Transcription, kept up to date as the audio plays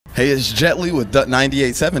Hey, it's Jet Li with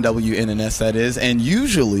 98.7 WNNS, that is. And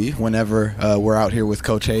usually, whenever we're out here with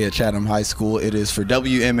Coach Hay at Chatham High School, it is for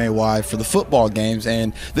WMAY for the football games.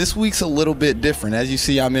 And this week's a little bit different. As you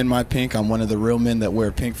see, I'm in my pink. I'm one of the real men that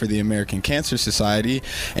wear pink for the American Cancer Society.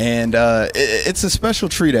 And it's a special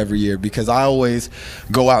treat every year because I always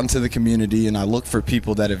go out into the community and I look for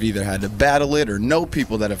people that have either had to battle it or know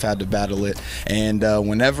people that have had to battle it. And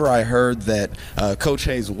whenever I heard that Coach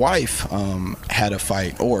Hay's wife had a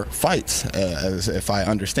fight, or fights, if I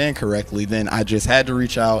understand correctly, then I just had to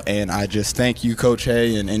reach out, and I just thank you, Coach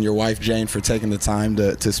Hay, and your wife, Jane, for taking the time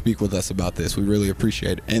to speak with us about this. We really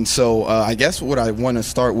appreciate it. And so I guess what I want to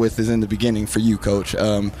start with is in the beginning for you, Coach,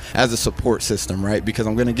 as a support system, right? Because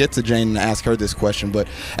I'm going to get to Jane and ask her this question, but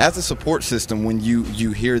as a support system, when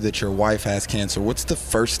you hear that your wife has cancer, what's the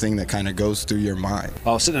first thing that kind of goes through your mind?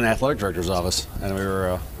 I was sitting in the athletic director's office, and we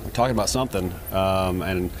were talking about something,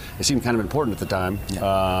 and it seemed kind of important at the time.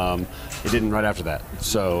 Yeah. It didn't right after that,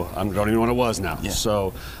 so I don't even know what it was now. Yeah.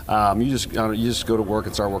 So you just go to work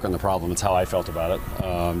and start working on the problem. It's how I felt about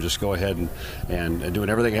it. Just go ahead and doing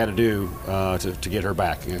everything I had to do to get her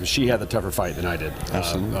back. She had the tougher fight than I did.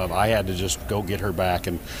 Absolutely. I had to just go get her back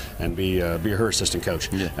and be her assistant coach,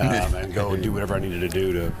 and go do whatever I needed to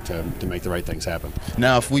do to make the right things happen.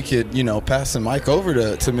 Now, if we could, pass the mic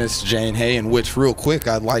over to Miss Jane Hay, in which real quick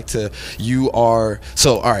I'd like to. All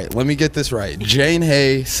right, let me get this right. Jane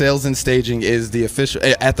Hay, Sales and Staging, is the official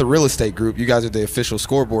at the real estate group. You guys are the official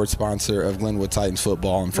scoreboard sponsor of Glenwood Titans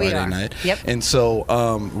football on Friday night. Yep. And so,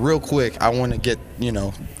 real quick, I want to get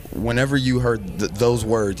whenever you heard those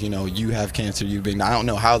words, you have cancer, I don't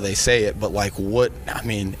know how they say it, but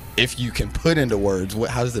if you can put into words,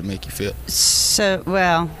 how does it make you feel? So,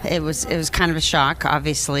 well, it was kind of a shock.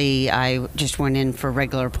 Obviously, I just went in for a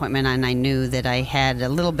regular appointment, and I knew that I had a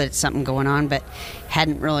little bit something going on, but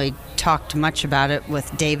hadn't really talked much about it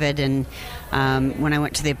with David. And when I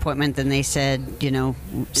went to the appointment, then they said,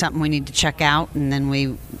 something we need to check out, and then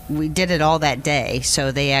we did it all that day.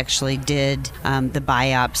 So they actually did the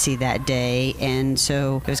biopsy that day, and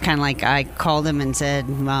so it was kind of like I called them and said,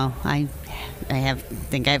 well, I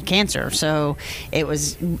think I have cancer. So it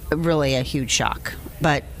was really a huge shock.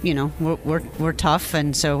 But we're tough,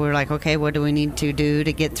 and so we're like, okay, what do we need to do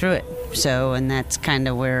to get through it? So, and that's kind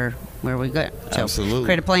of where we go. So absolutely.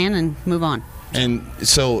 Create a plan and move on. And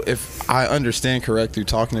so, if I understand correct through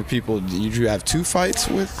talking to people, did you have two fights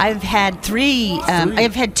with? I've had three.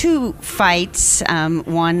 I've had two fights.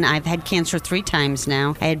 One, I've had cancer 3 times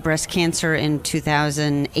now. I had breast cancer in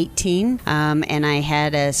 2018, and I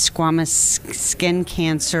had a squamous skin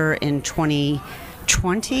cancer in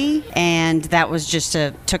 2020, and that was just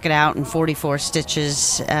took it out in 44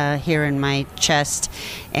 stitches here in my chest.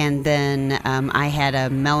 And then I had a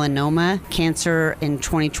melanoma cancer in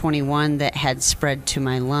 2021 that had spread to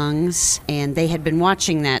my lungs, and they had been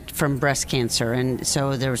watching that from breast cancer, and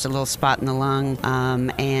so there was a little spot in the lung,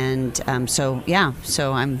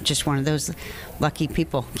 so I'm just one of those lucky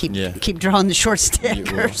people. Keep drawing the short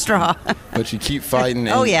stick or straw. But you keep fighting.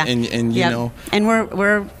 And, oh yeah, and you know. And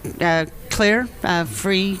we're clear,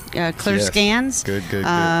 free, clear scans.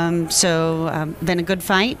 Good. So been a good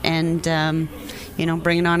fight, and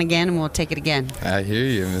bring it on again, and we'll take it again. I hear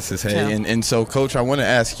you, Mrs. Hay. And so, Coach, I want to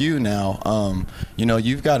ask you now,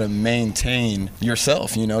 you've got to maintain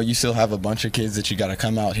yourself. You still have a bunch of kids that you got to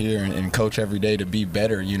come out here and coach every day to be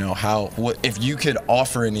better. What if you could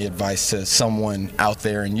offer any advice to someone out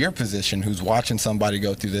there in your position who's watching somebody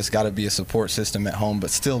go through this, got to be a support system at home,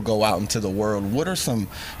 but still go out into the world? What are some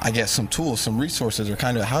tools, some resources, or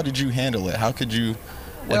kind of how did you handle it? How could you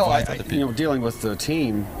advise other people? Dealing with the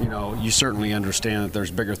team, you certainly understand that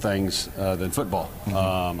there's bigger things than football.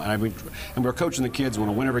 Mm-hmm. And we're coaching the kids. We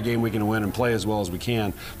want to win every game we can win and play as well as we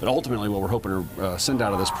can. But ultimately, what we're hoping to send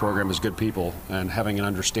out of this program is good people and having an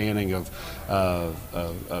understanding of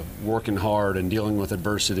working hard and dealing with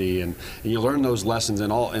adversity. And you learn those lessons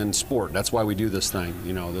in sport. That's why we do this thing.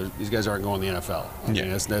 These guys aren't going to the NFL.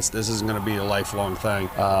 This isn't going to be a lifelong thing.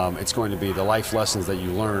 It's going to be the life lessons that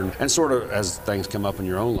you learn, and sort of as things come up in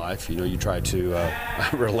your own life, you try to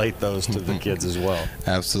relate those to the kids as well.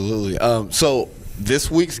 Absolutely. So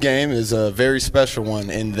this week's game is a very special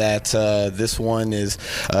one in that this one is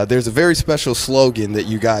there's a very special slogan that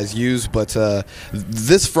you guys use, but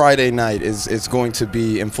this Friday night is going to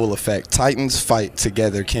be in full effect. Titans fight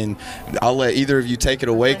together. I'll let either of you take it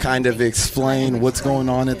away, kind of explain what's going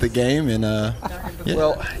on at the game. And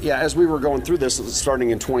Well, as we were going through this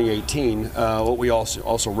starting in 2018, what we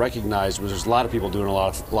also recognized was there's a lot of people doing a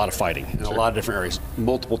lot of fighting in a lot of different areas,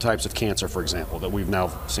 multiple types of cancer, for example, that we've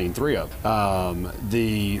now seen 3 of.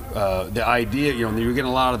 the idea, you know, you're getting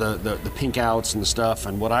a lot of the pink outs and the stuff,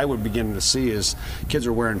 and what I would begin to see is kids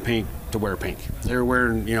are wearing pink to wear pink. They were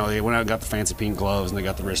wearing, you know, they went out and got the fancy pink gloves and they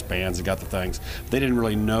got the wristbands, they got the things. They didn't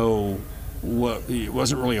really know it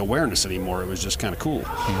wasn't really awareness anymore. It was just kind of cool.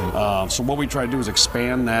 So what we try to do is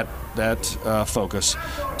expand that focus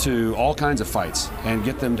to all kinds of fights and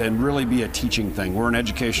get them to and really be a teaching thing. We're an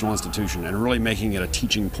educational institution and really making it a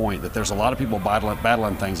teaching point that there's a lot of people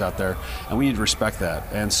battling things out there, and we need to respect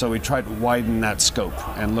that. And so we tried to widen that scope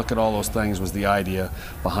and look at all those things was the idea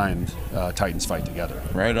behind Titans Fight Together.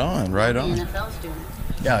 Right on, right on. The NFL's doing it.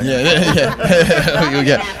 Yeah.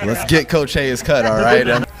 Let's get Coach Hay's cut, all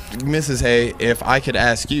right? Mrs. Hay, if I could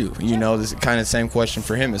ask you, you know, this is kind of the same question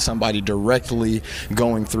for him as somebody directly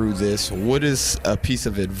going through this. What is a piece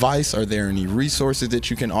of advice? Are there any resources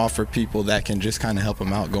that you can offer people that can just kind of help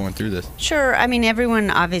them out going through this? Sure. I mean, everyone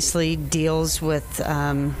obviously deals with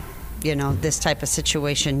you know, this type of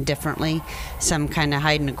situation differently. Some kind of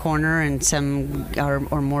hide in a corner and some are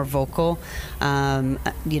more vocal.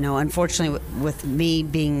 You know, unfortunately, with me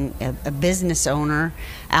being a business owner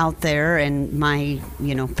out there and my,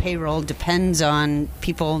 you know, payroll depends on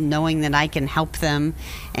people knowing that I can help them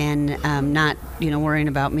and not, you know, worrying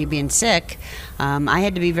about me being sick, I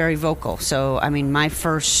had to be very vocal. So, I mean, my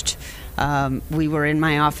first... we were in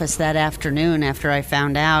my office that afternoon after I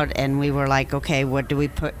found out, and we were like, okay, what do we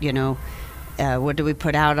put, you know, what do we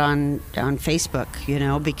put out on Facebook, you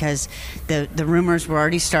know, because the rumors were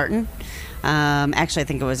already starting. Actually, I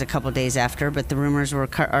think it was a couple of days after, but the rumors were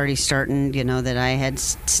already starting, you know, that I had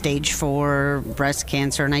stage 4 breast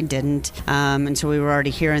cancer and I didn't. And so we were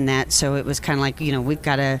already hearing that. So it was kind of like, you know, we've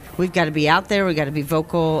got to be out there. We've got to be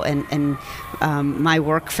vocal. And my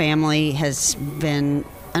work family has been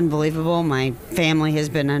unbelievable. My family has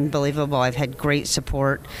been unbelievable. I've had great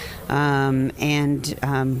support. You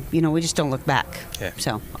know, we just don't look back. Yeah.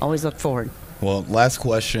 So always look forward. Well, last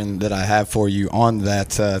question that I have for you on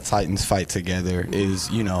that Titans Fight Together is,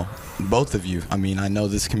 you know, both of you. I mean, I know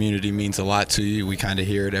this community means a lot to you. We kind of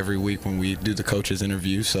hear it every week when we do the coaches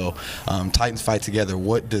interview. So, Titans Fight Together.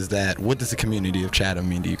 What does the community of Chatham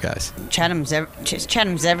mean to you guys? Chatham's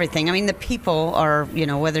everything. I mean, the people are, you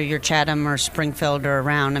know, whether you're Chatham or Springfield or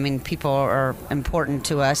around. I mean, people are important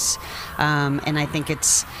to us, and I think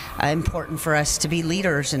it's important for us to be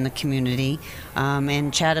leaders in the community.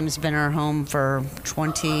 And Chatham's been our home for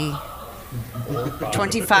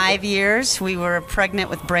 25 years. We were pregnant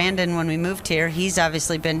with Brandon when we moved here. He's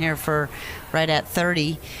obviously been here for right at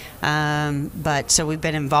 30. But so we've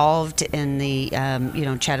been involved in the you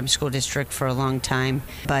know, Chatham School District for a long time.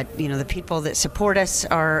 But you know, the people that support us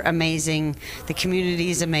are amazing. The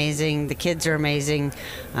community is amazing. The kids are amazing,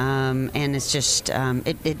 and it's just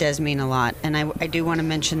it does mean a lot. And I do want to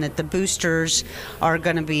mention that the boosters are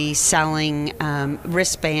going to be selling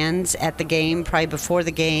wristbands at the game, probably before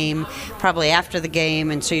the game, probably after the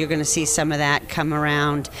game, and so you're going to see some of that come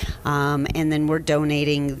around. And then we're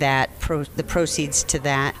donating the proceeds to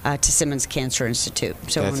that. To Simmons Cancer Institute.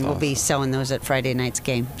 So we'll be selling those at Friday night's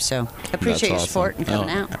game. So appreciate your support and coming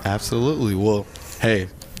out. Absolutely. Well, hey,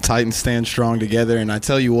 Titans stand strong together. And I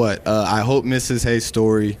tell you what, I hope Mrs. Hay's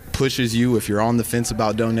story pushes you, if you're on the fence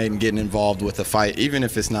about donating, getting involved with a fight, even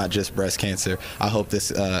if it's not just breast cancer. I hope this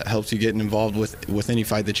helps you getting involved with any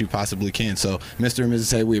fight that you possibly can. So, Mr. and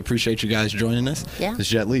Mrs. Hay, we appreciate you guys joining us. Yeah. This is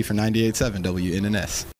Jet Lee for 98.7 WNNS.